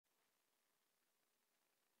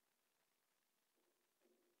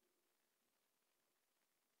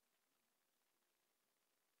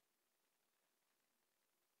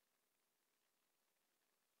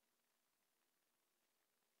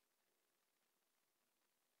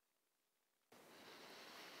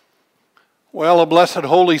Well, a blessed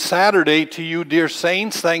Holy Saturday to you, dear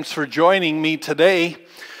saints. Thanks for joining me today.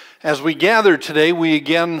 As we gather today, we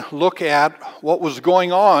again look at what was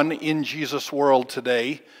going on in Jesus' world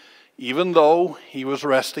today, even though he was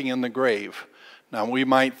resting in the grave. Now, we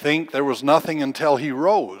might think there was nothing until he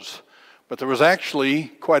rose, but there was actually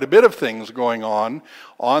quite a bit of things going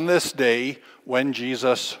on this day when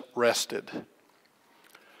Jesus rested.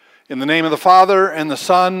 In the name of the Father, and the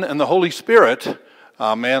Son, and the Holy Spirit,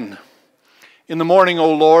 Amen. In the morning,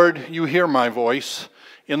 O Lord, you hear my voice.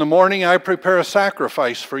 In the morning I prepare a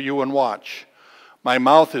sacrifice for you and watch. My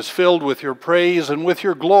mouth is filled with your praise and with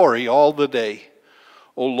your glory all the day.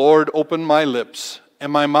 O Lord, open my lips,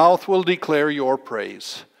 and my mouth will declare your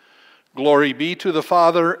praise. Glory be to the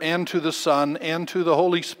Father, and to the Son, and to the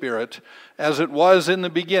Holy Spirit, as it was in the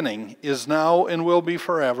beginning, is now, and will be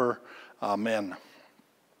forever. Amen.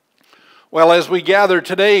 Well, as we gather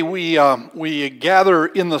today, we gather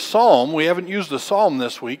in the Psalm. We haven't used the Psalm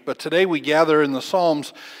this week, but today we gather in the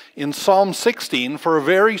Psalms in Psalm 16 for a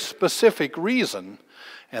very specific reason.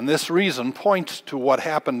 And this reason points to what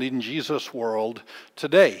happened in Jesus' world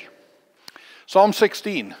today. Psalm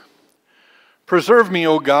 16. Preserve me,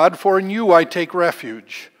 O God, for in you I take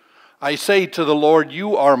refuge. I say to the Lord,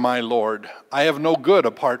 you are my Lord. I have no good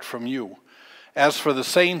apart from you. As for the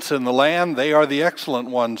saints in the land, they are the excellent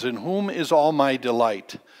ones, in whom is all my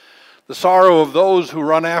delight. The sorrow of those who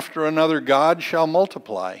run after another god shall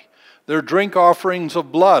multiply. Their drink offerings of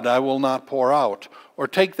blood I will not pour out, or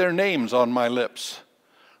take their names on my lips.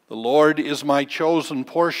 The Lord is my chosen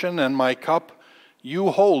portion and my cup.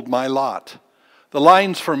 You hold my lot. The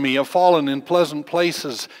lines for me have fallen in pleasant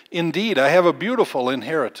places. Indeed, I have a beautiful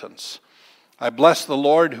inheritance. I bless the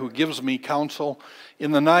Lord who gives me counsel.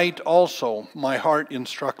 In the night also my heart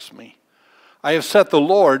instructs me. I have set the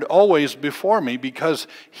Lord always before me, because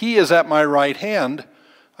he is at my right hand.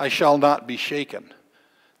 I shall not be shaken.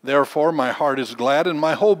 Therefore my heart is glad, and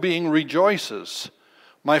my whole being rejoices.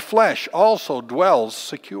 My flesh also dwells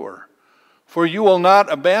secure. For you will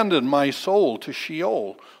not abandon my soul to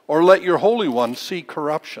Sheol, or let your Holy One see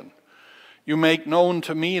corruption. You make known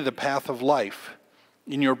to me the path of life.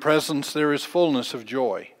 In your presence there is fullness of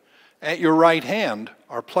joy. At your right hand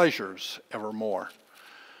are pleasures evermore.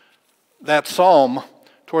 That psalm,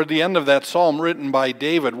 toward the end of that psalm written by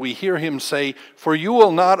David, we hear him say, for you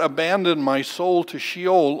will not abandon my soul to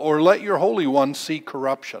Sheol, or let your Holy One see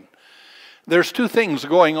corruption. There's two things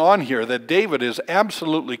going on here that David is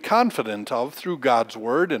absolutely confident of through God's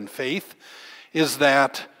word and faith, is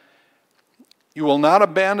that you will not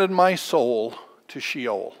abandon my soul to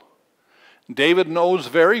Sheol. David knows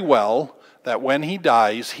very well that when he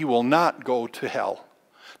dies, he will not go to hell.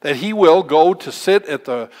 That he will go to sit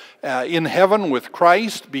in heaven with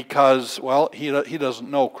Christ because, well, he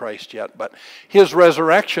doesn't know Christ yet, but his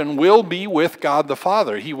resurrection will be with God the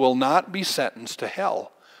Father. He will not be sentenced to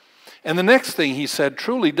hell. And the next thing he said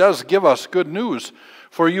truly does give us good news.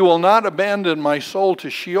 For you will not abandon my soul to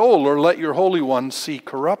Sheol, or let your Holy One see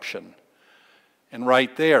corruption. And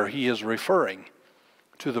right there he is referring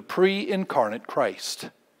to the pre-incarnate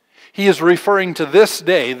Christ. He is referring to this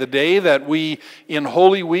day, the day that we, in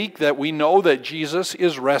Holy Week, that we know that Jesus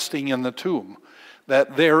is resting in the tomb,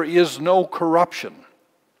 that there is no corruption.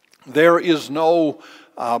 There is no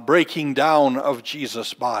breaking down of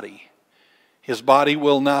Jesus' body. His body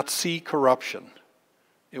will not see corruption.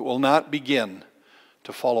 It will not begin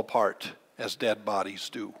to fall apart as dead bodies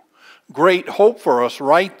do. Great hope for us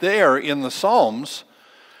right there in the Psalms.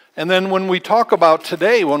 And then when we talk about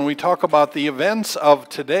today, when we talk about the events of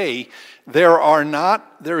today, there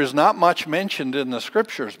is not much mentioned in the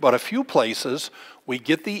Scriptures, but a few places we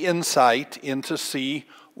get the insight into see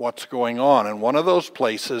what's going on. And one of those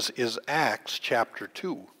places is Acts chapter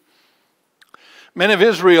 2. Men of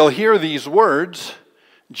Israel, hear these words.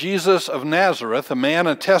 Jesus of Nazareth, a man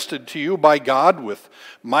attested to you by God with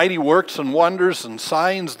mighty works and wonders and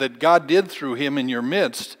signs that God did through him in your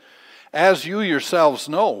midst, as you yourselves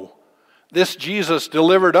know, this Jesus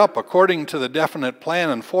delivered up according to the definite plan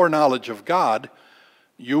and foreknowledge of God,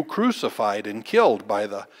 you crucified and killed by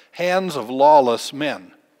the hands of lawless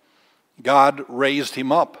men. God raised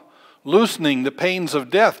him up, loosening the pains of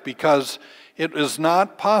death, because it is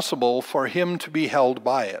not possible for him to be held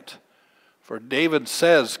by it. For David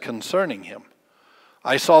says concerning him,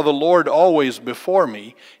 I saw the Lord always before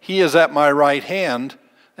me. He is at my right hand,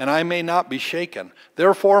 and I may not be shaken.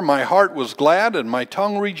 Therefore my heart was glad, and my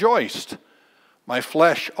tongue rejoiced. My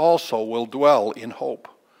flesh also will dwell in hope.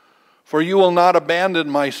 For you will not abandon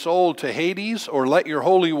my soul to Hades, or let your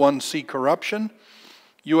Holy One see corruption.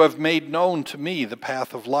 You have made known to me the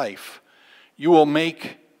path of life. You will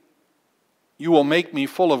make You will make me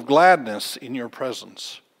full of gladness in your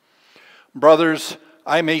presence. Brothers,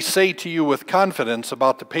 I may say to you with confidence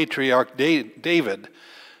about the patriarch David,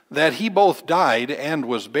 that he both died and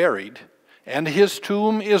was buried, and his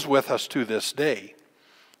tomb is with us to this day.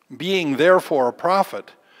 Being therefore a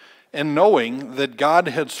prophet, and knowing that God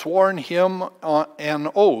had sworn him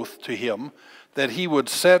an oath to him that he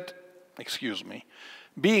would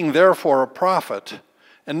being therefore a prophet,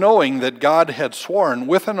 and knowing that God had sworn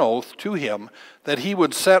with an oath to him that he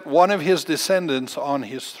would set one of his descendants on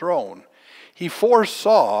his throne, he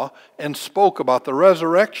foresaw and spoke about the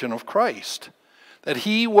resurrection of Christ, that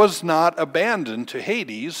he was not abandoned to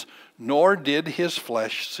Hades, nor did his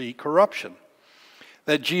flesh see corruption.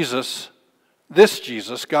 That this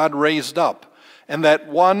Jesus, God raised up, and that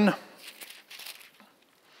one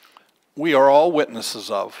we are all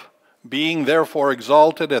witnesses of, being therefore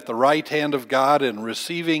exalted at the right hand of God and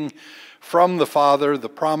receiving from the Father the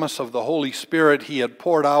promise of the Holy Spirit, he had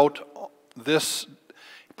poured out this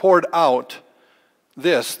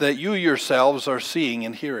that you yourselves are seeing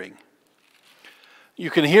and hearing. You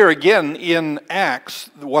can hear again in Acts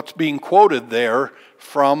what's being quoted there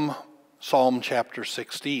from Psalm chapter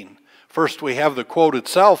 16. First we have the quote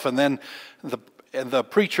itself, and then the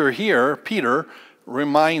preacher here, Peter,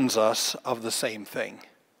 reminds us of the same thing.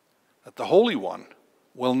 That the Holy One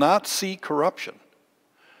will not see corruption.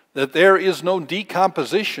 That there is no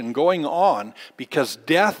decomposition going on because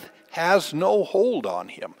death has no hold on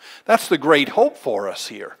him. That's the great hope for us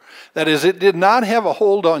here. That is, it did not have a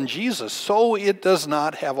hold on Jesus, so it does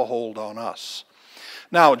not have a hold on us.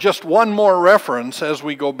 Now, just one more reference as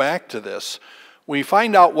we go back to this. We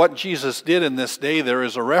find out what Jesus did in this day. There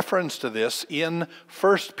is a reference to this in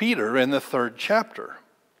 1 Peter in the 3rd chapter.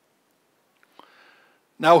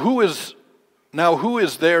 Now who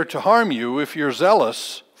is there to harm you if you're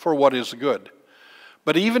zealous for what is good?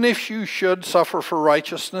 But even if you should suffer for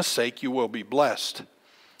righteousness' sake, you will be blessed.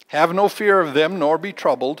 Have no fear of them, nor be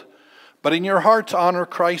troubled, but in your hearts honor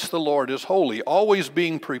Christ the Lord as holy, always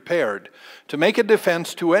being prepared to make a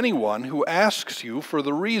defense to anyone who asks you for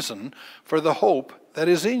the reason for the hope that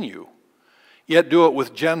is in you. Yet do it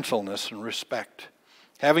with gentleness and respect,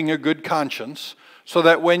 having a good conscience, so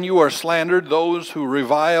that when you are slandered, those who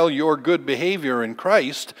revile your good behavior in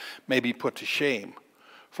Christ may be put to shame.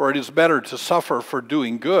 For it is better to suffer for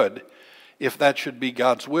doing good, if that should be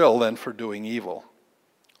God's will, than for doing evil.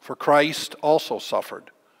 For Christ also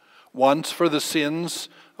suffered, once for the sins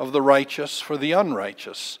of the righteous for the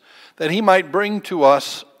unrighteous, that he might bring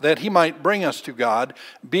us to God,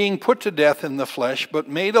 being put to death in the flesh, but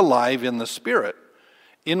made alive in the Spirit,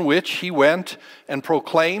 in which he went and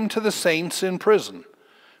proclaimed to the saints in prison,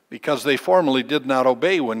 because they formerly did not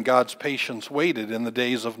obey when God's patience waited in the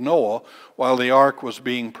days of Noah while the ark was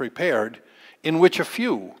being prepared, in which a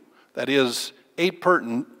few, that is, 8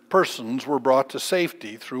 persons, were brought to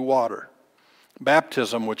safety through water.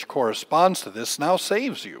 Baptism, which corresponds to this, now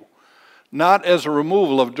saves you, not as a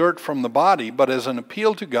removal of dirt from the body, but as an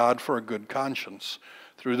appeal to God for a good conscience,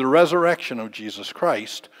 through the resurrection of Jesus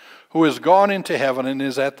Christ, who is gone into heaven and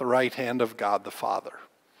is at the right hand of God the Father.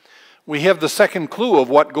 We have the second clue of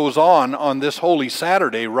what goes on this Holy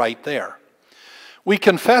Saturday right there. We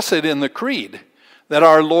confess it in the Creed that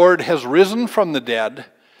our Lord has risen from the dead,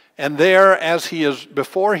 and there,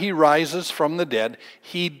 before he rises from the dead,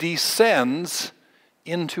 he descends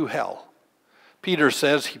into hell. Peter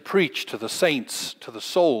says he preached to the saints, to the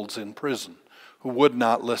souls in prison who would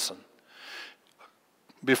not listen.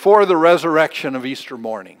 Before the resurrection of Easter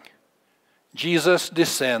morning, Jesus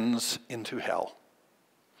descends into hell.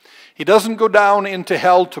 He doesn't go down into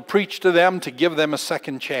hell to preach to them, to give them a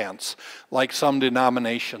second chance, like some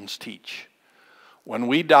denominations teach. When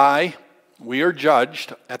we die, we are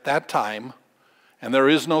judged at that time, and there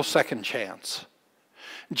is no second chance.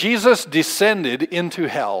 Jesus descended into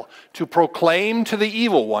hell to proclaim to the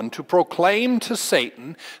evil one, to proclaim to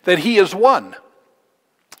Satan that he is won.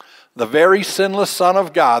 The very sinless Son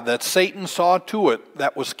of God that Satan saw to it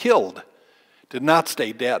that was killed did not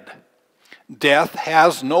stay dead. Death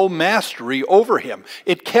has no mastery over him.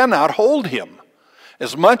 It cannot hold him.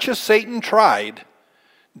 As much as Satan tried,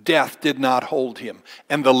 death did not hold him.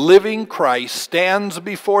 And the living Christ stands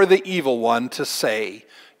before the evil one to say,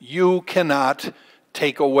 you cannot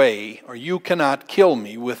take away, or you cannot kill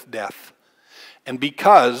me with death. And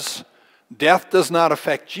because death does not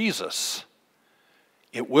affect Jesus,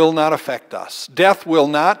 it will not affect us. Death will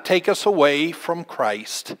not take us away from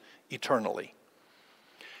Christ eternally.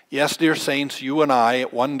 Yes, dear saints, you and I,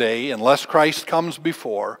 one day, unless Christ comes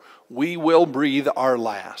before, we will breathe our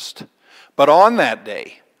last. But on that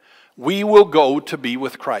day, we will go to be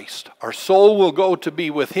with Christ. Our soul will go to be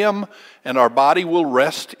with him, and our body will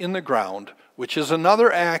rest in the ground, which is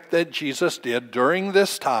another act that Jesus did during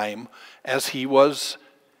this time as he was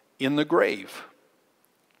in the grave.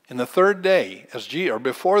 In the third day,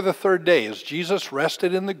 before the third day, as Jesus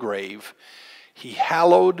rested in the grave, he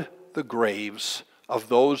hallowed the graves of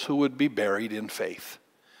those who would be buried in faith.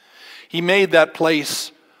 He made that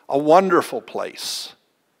place a wonderful place,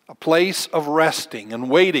 a place of resting and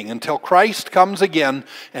waiting until Christ comes again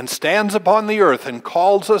and stands upon the earth and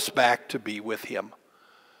calls us back to be with him.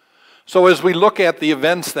 So as we look at the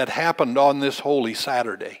events that happened on this Holy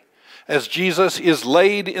Saturday, as Jesus is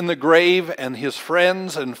laid in the grave and his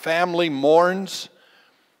friends and family mourns,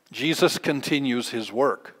 Jesus continues his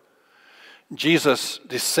work. Jesus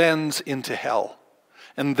descends into hell.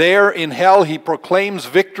 And there in hell he proclaims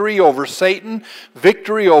victory over Satan,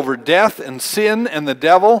 victory over death and sin and the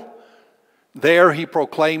devil. There he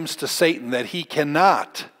proclaims to Satan that he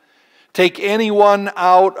cannot take anyone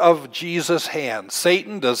out of Jesus' hands.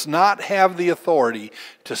 Satan does not have the authority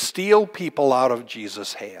to steal people out of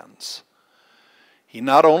Jesus' hands. He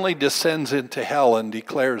not only descends into hell and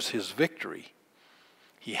declares his victory,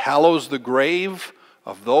 he hallows the grave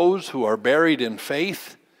of those who are buried in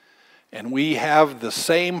faith, and we have the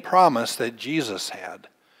same promise that Jesus had,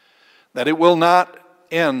 that it will not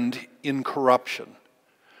end in corruption,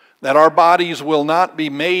 that our bodies will not be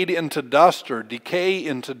made into dust or decay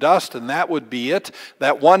into dust, and that would be it,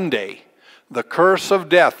 that one day the curse of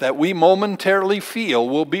death that we momentarily feel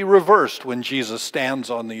will be reversed when Jesus stands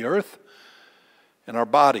on the earth, and our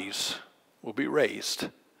bodies will be raised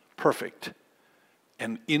perfect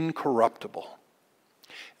and incorruptible.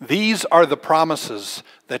 These are the promises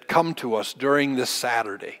that come to us during this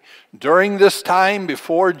Saturday, during this time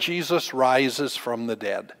before Jesus rises from the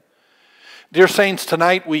dead. Dear saints,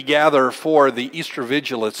 tonight we gather for the Easter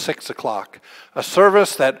Vigil at 6 o'clock, a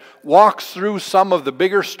service that walks through some of the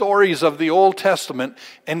bigger stories of the Old Testament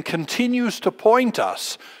and continues to point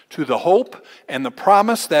us to the hope and the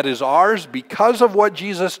promise that is ours because of what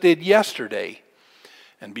Jesus did yesterday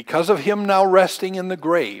and because of him now resting in the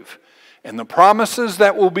grave, and the promises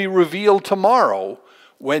that will be revealed tomorrow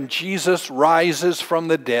when Jesus rises from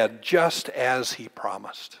the dead just as he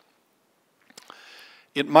promised.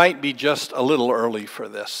 It might be just a little early for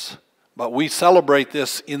this, but we celebrate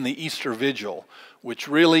this in the Easter Vigil, which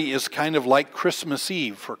really is kind of like Christmas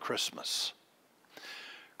Eve for Christmas.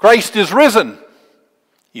 Christ is risen.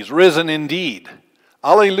 He's risen indeed.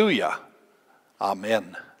 Alleluia.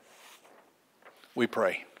 Amen. We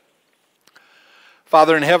pray.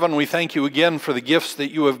 Father in heaven, we thank you again for the gifts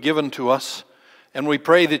that you have given to us, and we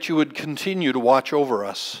pray that you would continue to watch over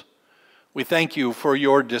us. We thank you for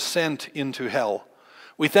your descent into hell.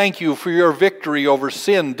 We thank you for your victory over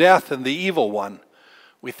sin, death, and the evil one.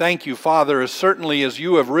 We thank you, Father, as certainly as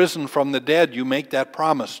you have risen from the dead, you make that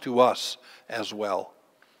promise to us as well.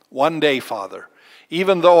 One day, Father,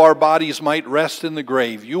 even though our bodies might rest in the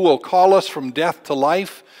grave, you will call us from death to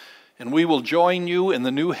life, and we will join you in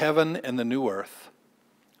the new heaven and the new earth.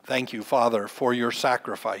 Thank you, Father, for your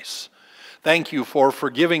sacrifice. Thank you for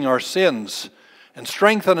forgiving our sins, and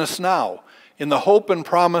strengthen us now in the hope and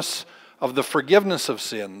promise of the forgiveness of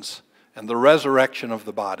sins and the resurrection of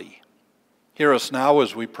the body. Hear us now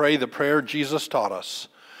as we pray the prayer Jesus taught us.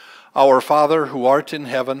 Our Father, who art in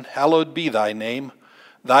heaven, hallowed be thy name.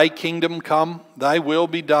 Thy kingdom come, thy will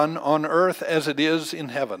be done on earth as it is in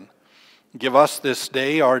heaven. Give us this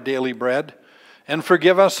day our daily bread, and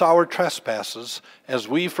forgive us our trespasses, as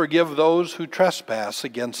we forgive those who trespass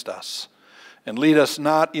against us. And lead us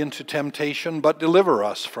not into temptation, but deliver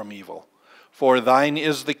us from evil. For thine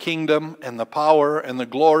is the kingdom, and the power, and the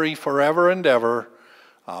glory forever and ever.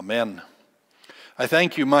 Amen. I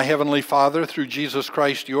thank you, my heavenly Father, through Jesus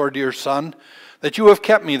Christ, your dear Son, that you have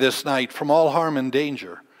kept me this night from all harm and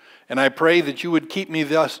danger. And I pray that you would keep me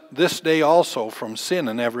this day also from sin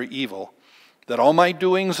and every evil, that all my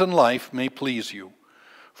doings in life may please you.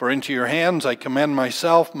 For into your hands I commend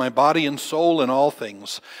myself, my body and soul, and all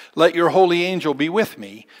things. Let your holy angel be with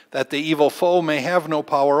me, that the evil foe may have no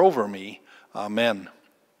power over me. Amen.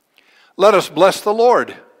 Let us bless the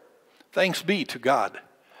Lord. Thanks be to God.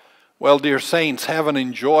 Well, dear saints, have an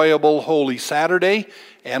enjoyable Holy Saturday,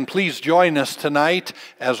 and please join us tonight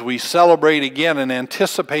as we celebrate again and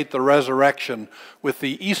anticipate the resurrection with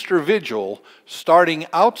the Easter Vigil starting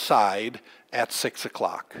outside at 6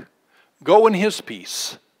 o'clock. Go in his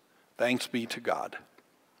peace. Thanks be to God.